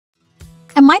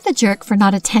Am I the jerk for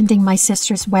not attending my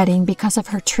sister's wedding because of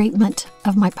her treatment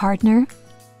of my partner?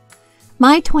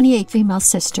 My 28 female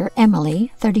sister,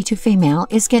 Emily, 32 female,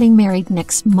 is getting married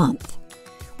next month.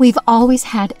 We've always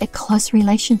had a close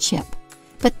relationship,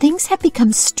 but things have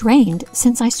become strained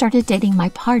since I started dating my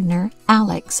partner,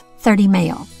 Alex, 30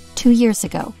 male, 2 years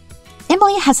ago.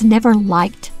 Emily has never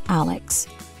liked Alex.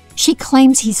 She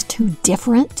claims he's too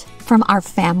different from our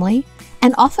family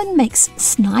and often makes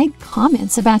snide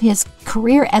comments about his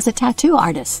career as a tattoo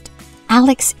artist.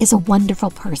 Alex is a wonderful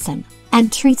person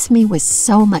and treats me with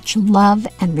so much love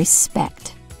and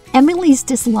respect. Emily's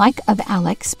dislike of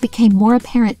Alex became more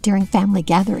apparent during family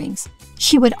gatherings.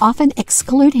 She would often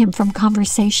exclude him from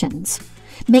conversations,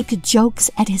 make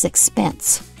jokes at his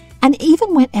expense, and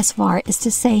even went as far as to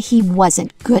say he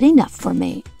wasn't good enough for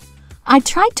me. I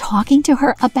tried talking to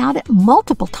her about it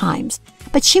multiple times,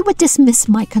 but she would dismiss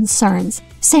my concerns,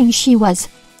 saying she was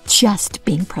just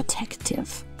being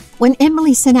protective. When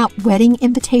Emily sent out wedding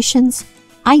invitations,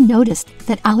 I noticed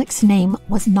that Alex's name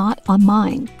was not on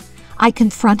mine. I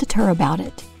confronted her about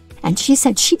it, and she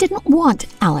said she didn't want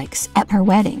Alex at her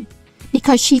wedding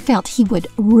because she felt he would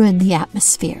ruin the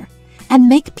atmosphere and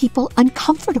make people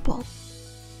uncomfortable.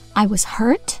 I was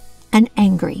hurt and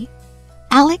angry.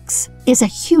 Alex is a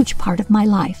huge part of my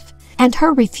life, and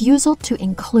her refusal to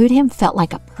include him felt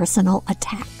like a personal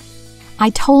attack.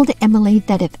 I told Emily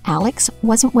that if Alex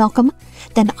wasn't welcome,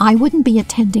 then I wouldn't be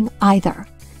attending either.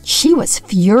 She was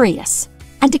furious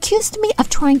and accused me of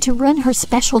trying to ruin her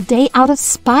special day out of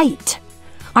spite.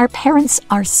 Our parents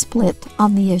are split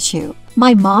on the issue.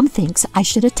 My mom thinks I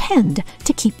should attend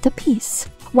to keep the peace,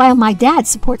 while my dad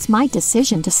supports my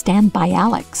decision to stand by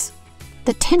Alex.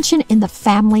 The tension in the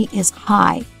family is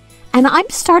high, and I'm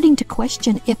starting to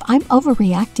question if I'm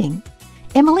overreacting.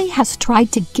 Emily has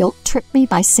tried to guilt trip me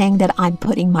by saying that I'm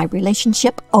putting my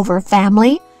relationship over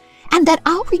family and that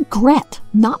I'll regret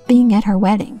not being at her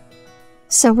wedding.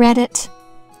 So Reddit,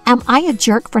 am I a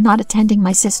jerk for not attending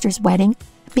my sister's wedding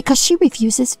because she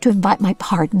refuses to invite my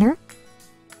partner?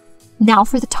 Now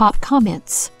for the top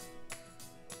comments.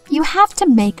 You have to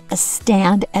make a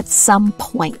stand at some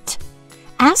point.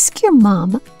 Ask your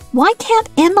mom, why can't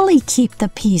Emily keep the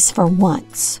peace for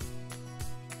once?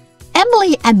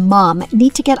 Emily and mom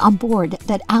need to get on board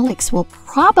that Alex will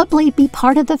probably be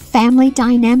part of the family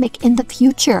dynamic in the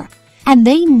future, and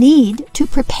they need to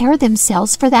prepare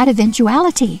themselves for that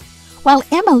eventuality. While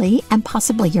Emily and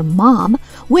possibly your mom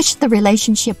wish the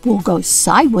relationship will go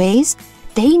sideways,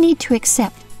 they need to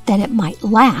accept that it might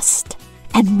last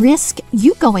and risk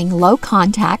you going low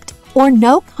contact or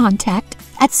no contact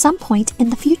at some point in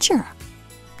the future.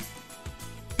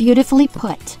 Beautifully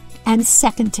put and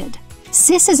seconded.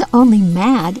 Sis is only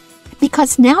mad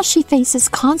because now she faces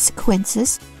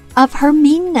consequences of her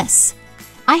meanness.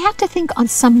 I have to think on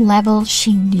some level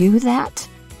she knew that.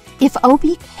 If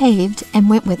Opie caved and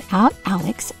went without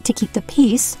Alex to keep the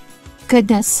peace,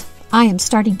 goodness, I am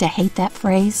starting to hate that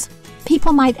phrase.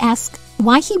 People might ask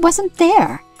why he wasn't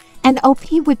there, and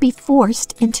Opie would be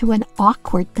forced into an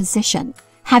awkward position,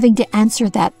 having to answer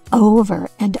that over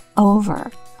and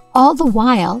over. All the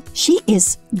while, she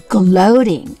is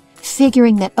gloating,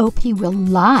 figuring that Opie will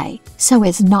lie so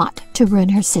as not to ruin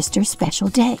her sister's special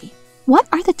day. What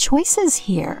are the choices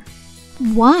here?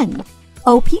 1.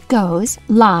 Opie goes,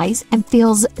 lies, and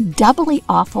feels doubly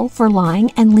awful for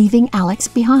lying and leaving Alex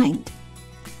behind.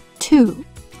 2.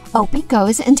 Opie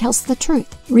goes and tells the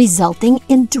truth, resulting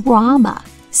in drama.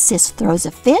 Sis throws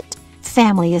a fit,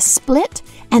 family is split,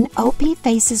 and Opie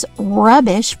faces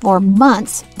rubbish for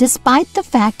months despite the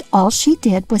fact all she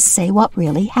did was say what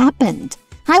really happened.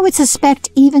 I would suspect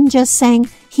even just saying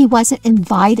he wasn't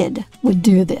invited would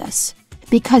do this,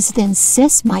 because then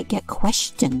Sis might get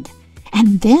questioned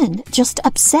and then just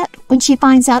upset when she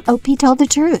finds out Opie told the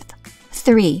truth.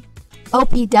 3.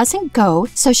 Opie doesn't go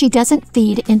so she doesn't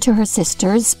feed into her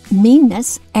sister's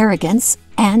meanness, arrogance,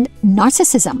 and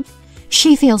narcissism.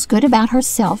 She feels good about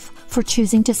herself for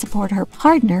choosing to support her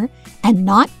partner and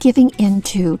not giving in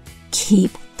to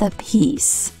keep the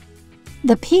peace.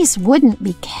 The peace wouldn't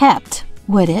be kept,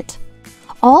 would it?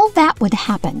 All that would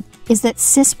happen is that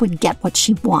Sis would get what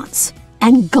she wants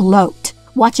and gloat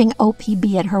watching OP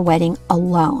be at her wedding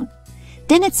alone.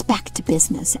 Then it's back to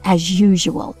business as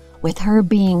usual, with her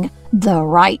being the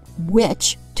right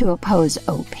witch to oppose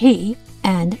OP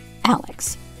and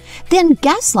Alex. Then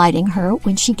gaslighting her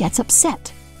when she gets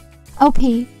upset. OP,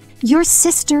 your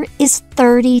sister is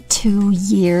 32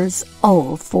 years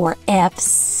old, for F's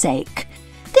sake.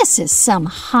 This is some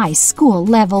high school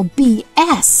level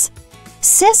BS.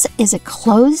 Sis is a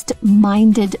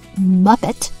closed-minded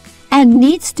muppet and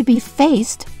needs to be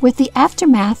faced with the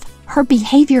aftermath her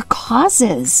behavior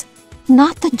causes,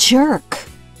 not the jerk.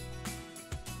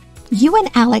 You and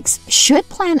Alex should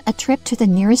plan a trip to the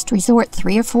nearest resort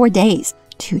 3 or 4 days,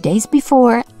 2 days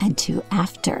before and 2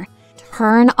 after.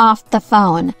 Turn off the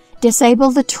phone.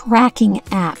 Disable the tracking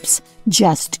apps.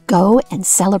 Just go and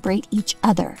celebrate each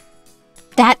other.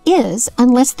 That is,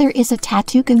 unless there is a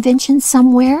tattoo convention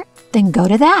somewhere, then go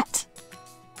to that.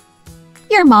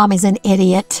 Your mom is an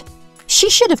idiot. She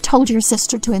should have told your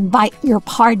sister to invite your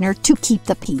partner to keep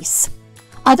the peace.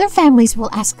 Other families will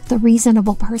ask the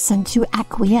reasonable person to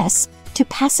acquiesce to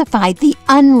pacify the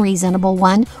unreasonable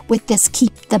one with this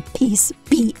keep the peace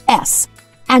BS.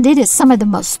 And it is some of the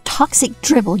most toxic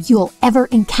drivel you'll ever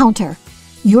encounter.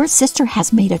 Your sister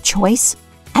has made a choice,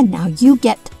 and now you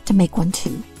get to make one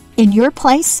too. In your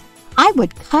place, I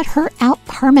would cut her out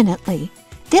permanently.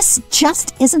 This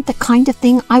just isn't the kind of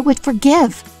thing I would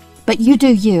forgive. But you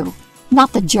do you,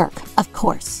 not the jerk, of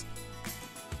course.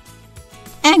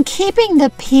 And keeping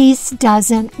the peace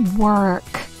doesn't work.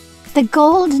 The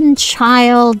golden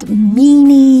child,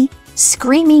 meanie,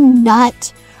 screaming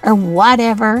nut, or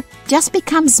whatever just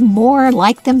becomes more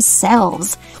like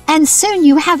themselves. And soon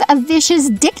you have a vicious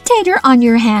dictator on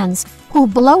your hands who'll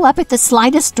blow up at the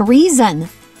slightest reason.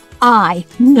 I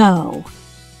know.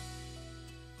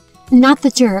 Not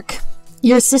the jerk.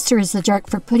 Your sister is the jerk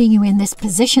for putting you in this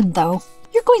position, though.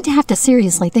 You're going to have to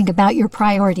seriously think about your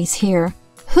priorities here.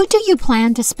 Who do you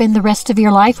plan to spend the rest of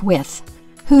your life with?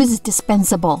 Who's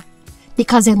dispensable?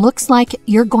 Because it looks like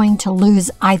you're going to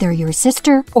lose either your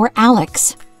sister or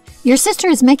Alex. Your sister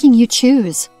is making you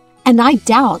choose, and I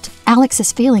doubt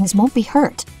Alex's feelings won't be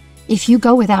hurt if you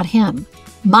go without him.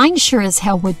 Mine sure as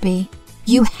hell would be.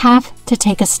 You have to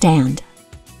take a stand.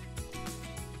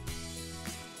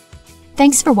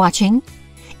 Thanks for watching.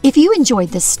 If you enjoyed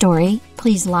this story,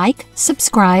 please like,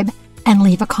 subscribe, and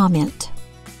leave a comment.